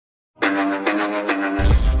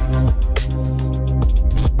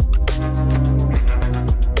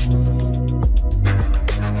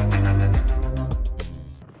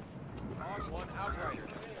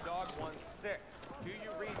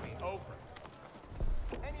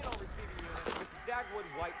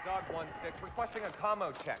right, Dog 1-6, requesting a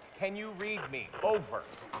commo check. Can you read me? Over.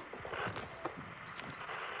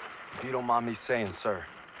 If you don't mind me saying, sir,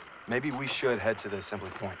 maybe we should head to the assembly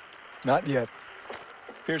point. Not yet.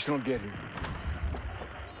 Pearson will get here.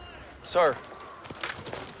 Sir!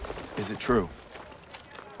 Is it true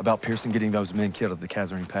about Pearson getting those men killed at the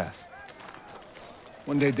Kazarine Pass?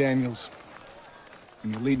 One day, Daniels,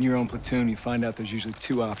 when you're leading your own platoon, you find out there's usually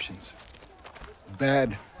two options.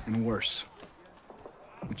 Bad and worse.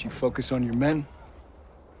 But you focus on your men,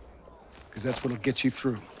 because that's what'll get you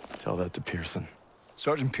through. Tell that to Pearson.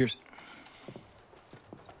 Sergeant Pearson.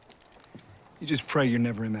 You just pray you're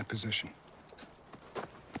never in that position.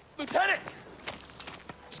 Lieutenant!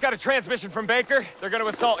 Just got a transmission from Baker. They're gonna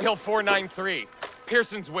assault Hill 493.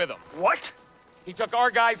 Pearson's with them. What? He took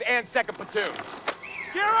our guys and 2nd platoon.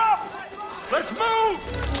 Gear up! Let's move!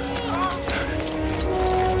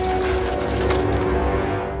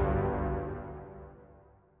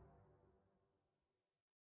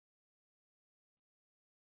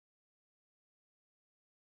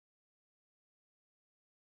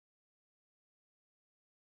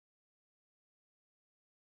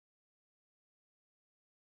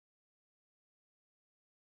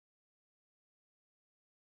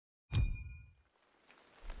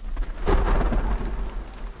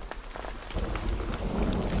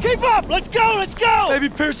 Keep up! Let's go! Let's go! Maybe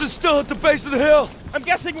Pearson's still at the base of the hill. I'm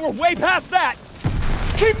guessing we're way past that.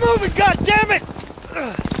 Keep moving, goddammit!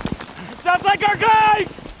 Sounds like our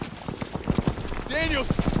guys! Daniels!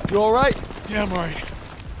 You all right? Yeah, I'm all right.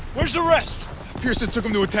 Where's the rest? Pearson took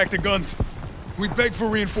him to attack the guns. We begged for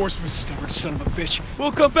reinforcements. Stubborn son of a bitch.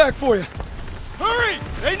 We'll come back for you. Hurry!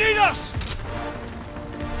 They need us!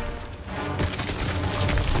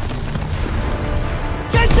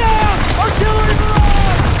 Get down! Artillery barrage!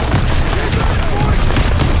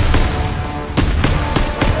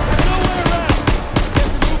 There's no way around. We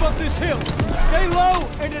have to move up this hill. Stay low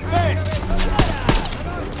and advance.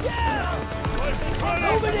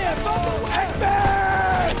 Over there!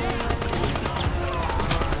 Advance!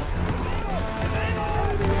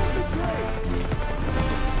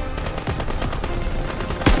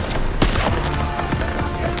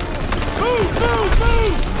 Move! Move!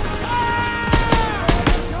 Move!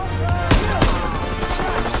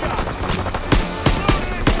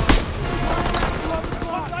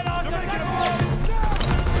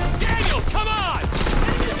 Daniels, come on!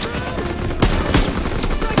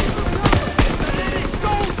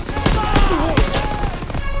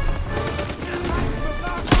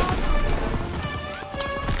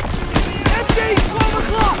 Empty! 12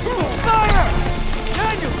 o'clock! Fire!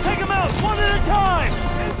 Daniels, take them out, one at a time!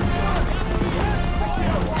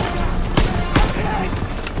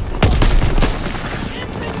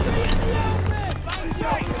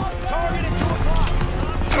 Target at 2 o'clock!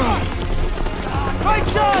 Right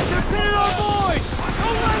side! They're pinning our boys!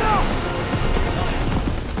 Don't let up!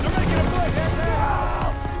 They're making a play! Get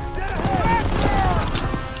ahead!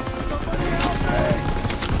 Somebody help me!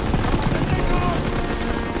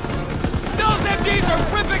 Those MGs are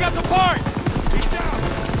ripping us apart! He's down!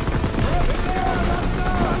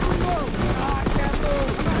 I can't move!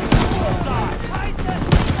 Side!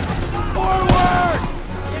 Forward!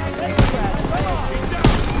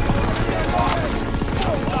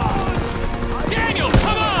 Daniels,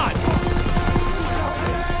 come on!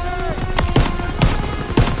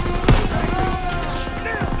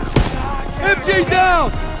 MG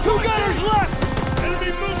down! 2 gunners left!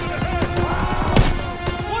 Enemy moving ahead!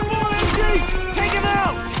 One more MG! Take him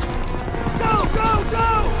out! Go, go, go!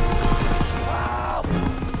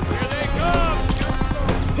 Here they come!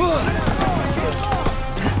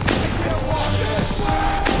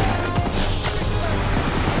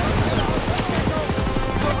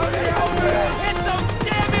 Somebody help me! Hit those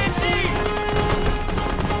damn MGs!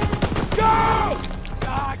 Go!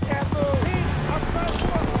 I can't move!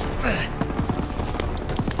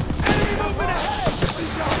 Enemy moving ahead!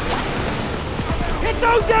 Hit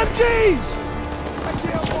those MGs! I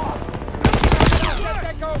can't walk!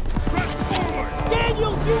 Press forward!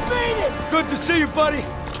 Daniels, you made it! Good to see you, buddy!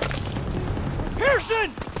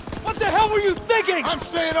 Pearson! What the hell were you thinking? I'm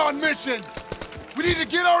staying on mission! We need to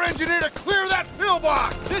get our engineer to clear that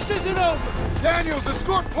pillbox! This isn't over! Daniels,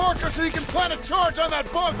 escort Parker so he can plant a charge on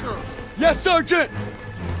that bunker! Yes, Sergeant!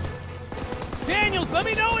 Daniels, let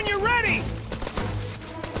me know when you're ready!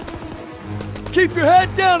 Keep your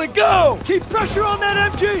head down and go! Keep pressure on that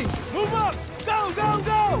MG! Move up! Go, go,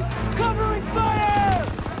 go! Covering fire!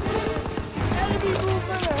 Enemy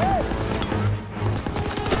movement ahead!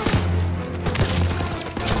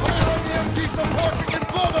 Fire on the MG so Parker can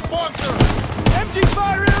blow the bunker! MG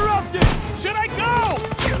fire interrupted! Should I go?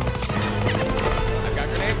 I've got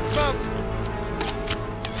grenades. smokes.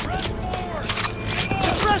 Press forward!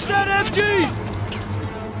 Press that MG!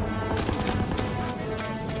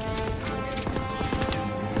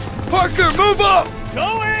 Parker, move up!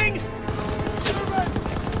 Going!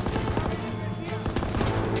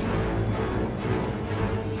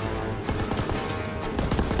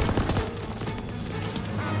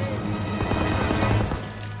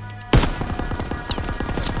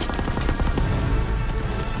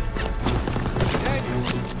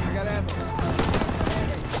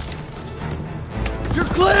 You're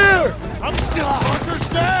clear! Parker's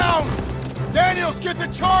down! Daniels, get the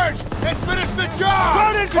charge and finish the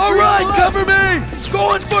job! All right, cover me!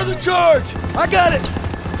 Going for the charge! I got it!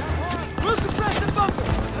 We'll suppress the bunker!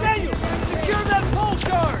 Daniels, secure that pole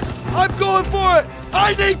charge! I'm going for it!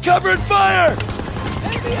 I need cover and fire!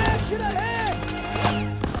 Enemy action ahead!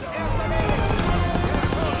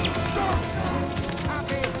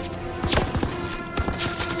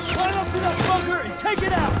 Climb up to that bunker and take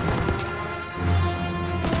it out!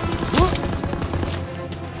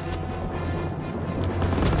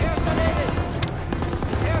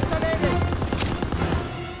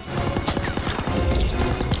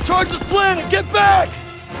 Charge is planted! Get back!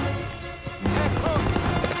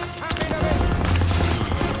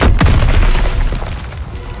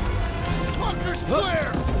 Parker's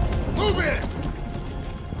clear! Move in!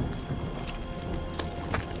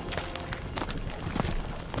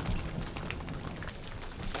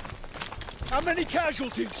 How many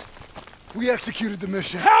casualties? We executed the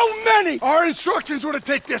mission. How many? Our instructions were to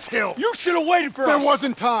take this hill. You should have waited for There us!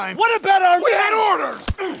 wasn't time. What about our... We had orders!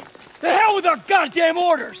 The hell with our goddamn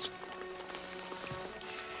orders!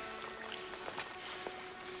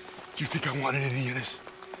 Do you think I wanted any of this?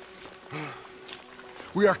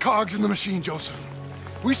 We are cogs in the machine, Joseph.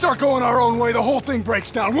 We start going our own way, the whole thing breaks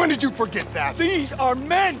down. When did you forget that? These are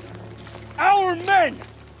men! Our men!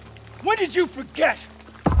 When did you forget?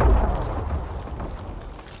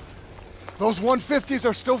 Those 150s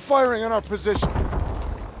are still firing on our position.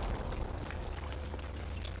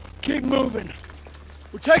 Keep moving.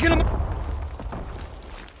 We're taking them...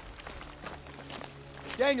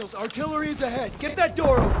 Daniels, artillery is ahead. Get that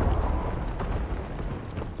door open.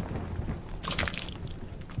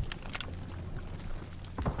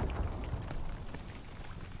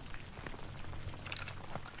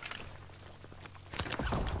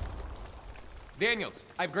 Daniels,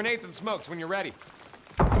 I have grenades and smokes when you're ready.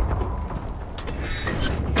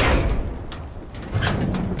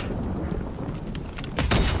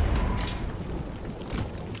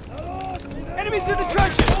 Enemies in the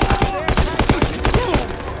trenches!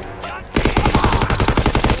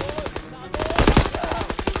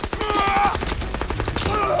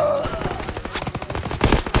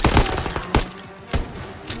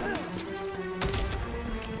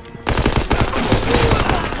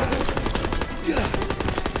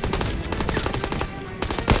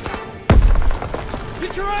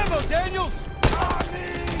 Get your ammo, Daniels!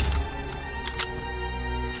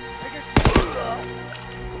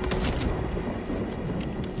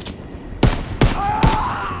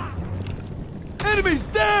 Enemies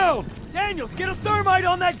down! Daniels, get a thermite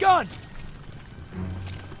on that gun!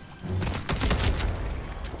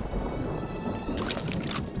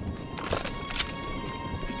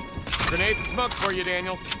 Grenades and smokes for you,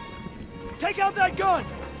 Daniels. Take out that gun!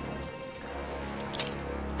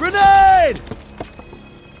 Grenade!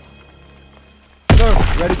 Sir,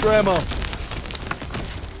 ready for ammo.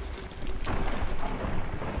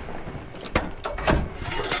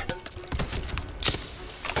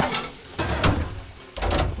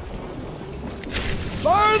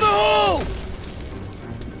 Fire in the hole!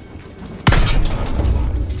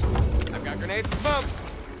 I've got grenades and smokes.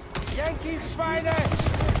 Yankee Schweine!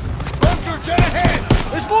 Bunker, dead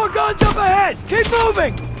ahead! There's more guns up ahead! Keep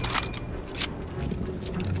moving!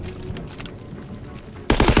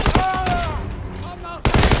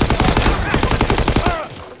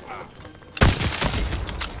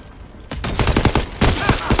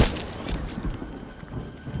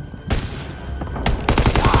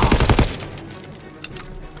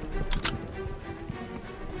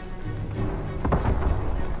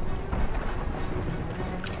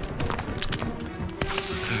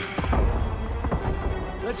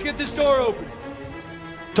 Let's get this door open.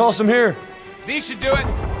 Toss him here. These should do it.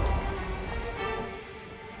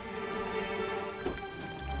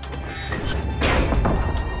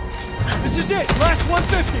 This is it. Last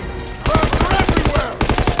 150s. Crowds are everywhere!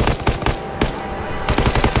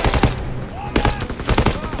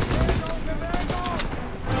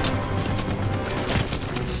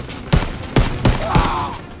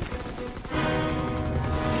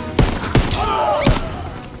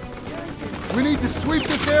 We need to sweep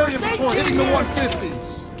this area before hitting the 150s.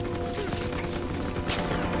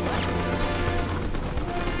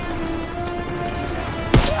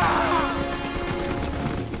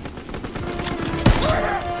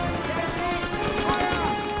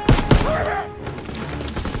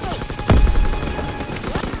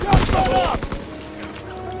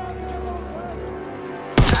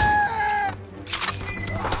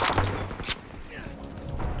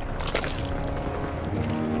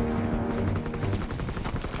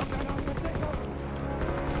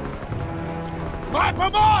 Wipe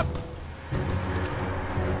them up!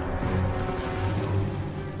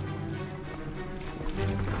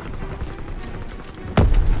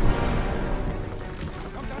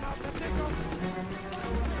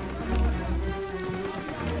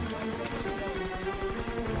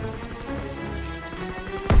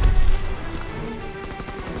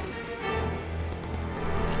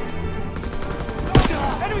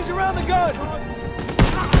 Enemies around the gun!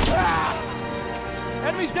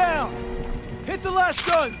 Enemies down! Hit the last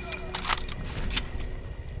guns!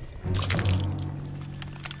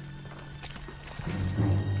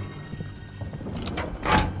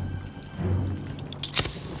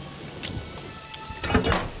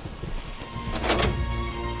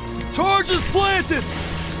 Charges planted!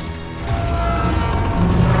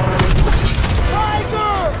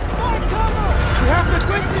 Tiger! My cover! We have to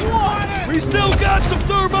quickly water! We still got some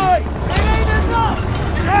thermite! It ain't enough!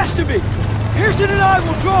 It has to be! Pearson and I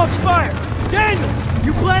will draw its fire! Daniels,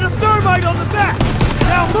 you plant a thermite on the back!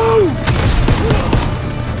 Now move!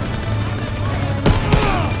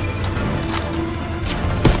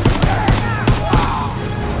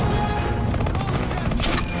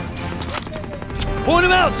 Point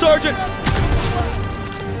him out, Sergeant!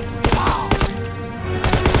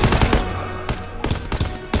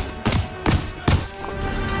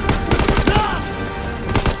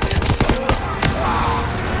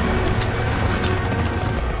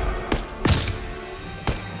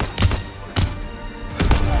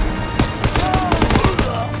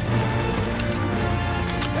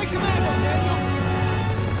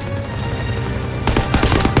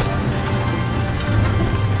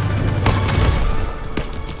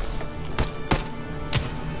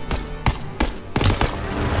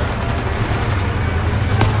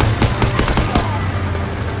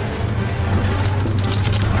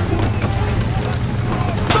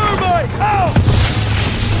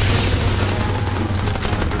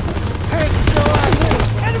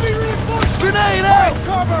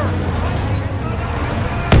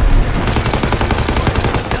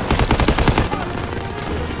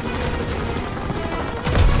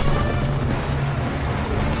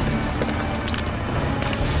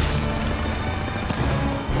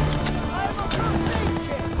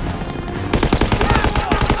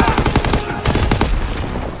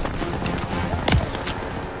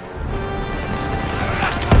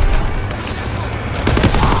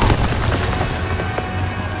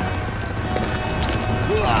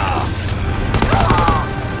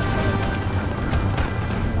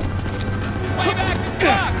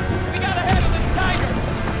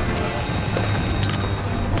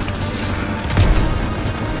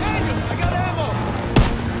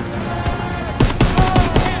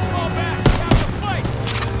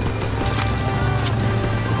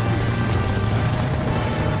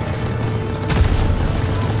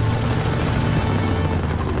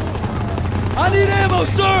 I need ammo,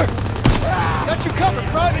 sir! Got you covered,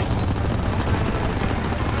 Private!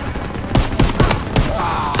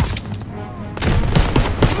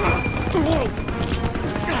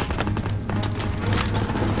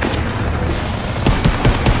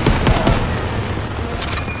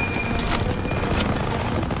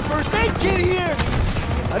 First aid kit here!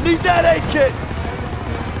 I need that aid kit!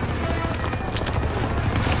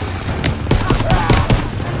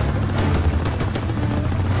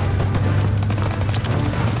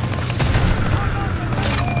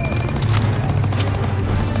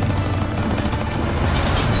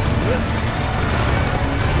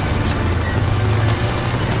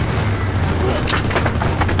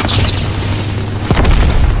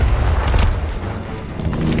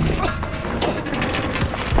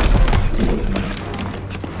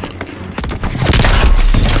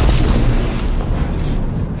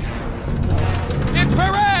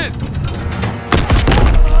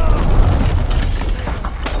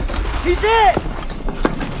 He's it!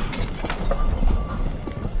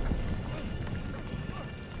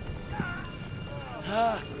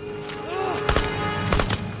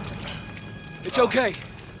 It's okay.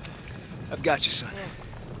 I've got you, son.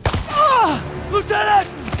 Lieutenant!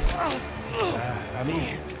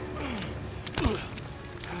 Ami.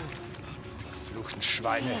 Verfluchten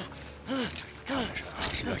Schweine.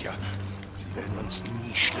 Arschlöcher. Sie werden uns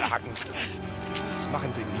nie schlagen. Was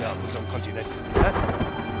machen Sie denn hier auf unserem Kontinent? Hä?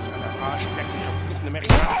 Eine Arschlecken verfluchten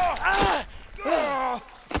Amerikaner.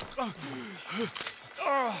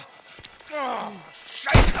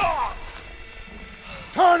 Scheiße!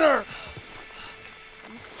 Turner!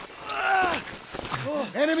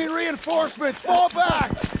 Enemy reinforcements! Fall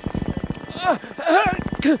back!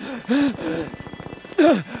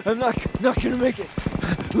 I'm not gonna make it.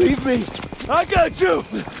 Leave me. I got you.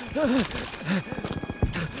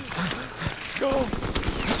 Go.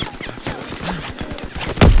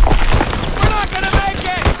 We're not gonna make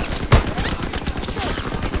it!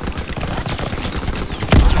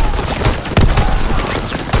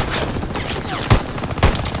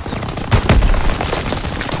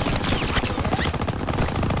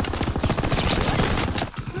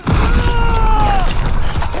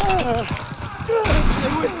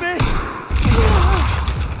 Stay with me.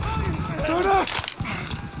 Turner.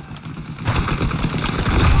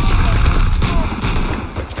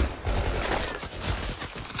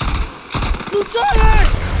 Lieutenant!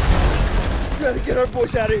 We gotta get our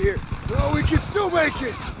boys out of here. No, we can still make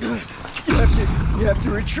it! You have to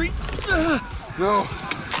retreat. No,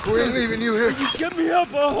 we ain't leaving you here. You get me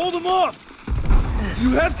up, I'll hold them off.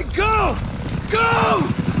 You have to go! Go!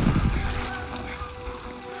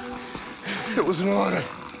 It was an honor.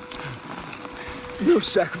 No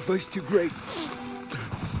sacrifice too great.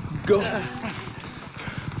 Go.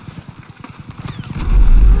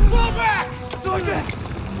 Fall back! Sergeant!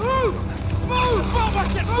 Move! Move! Fall back!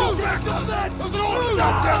 Move! back! Stop this! There's an order!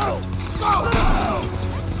 Go! Go! No!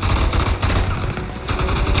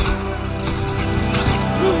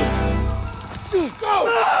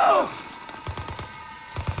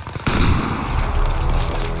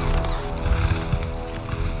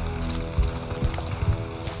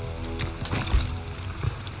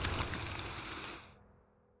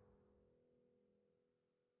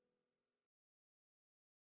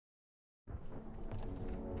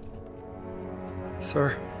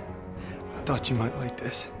 Sir, I thought you might like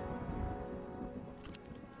this.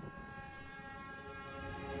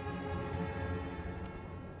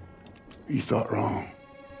 You thought wrong.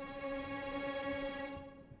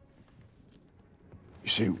 You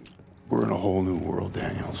see, we're in a whole new world,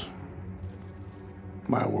 Daniels.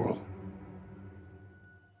 My world.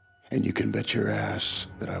 And you can bet your ass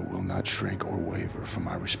that I will not shrink or waver from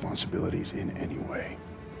my responsibilities in any way.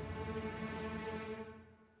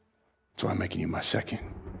 So I'm making you my second.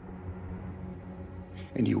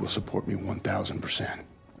 And you will support me 1,000%.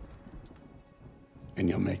 And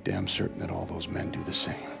you'll make damn certain that all those men do the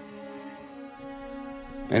same.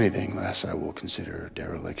 Anything less I will consider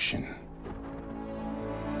dereliction.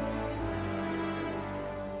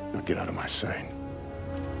 Now get out of my sight.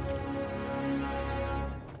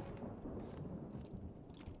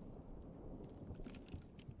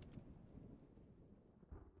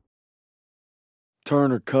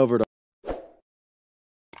 Turner covered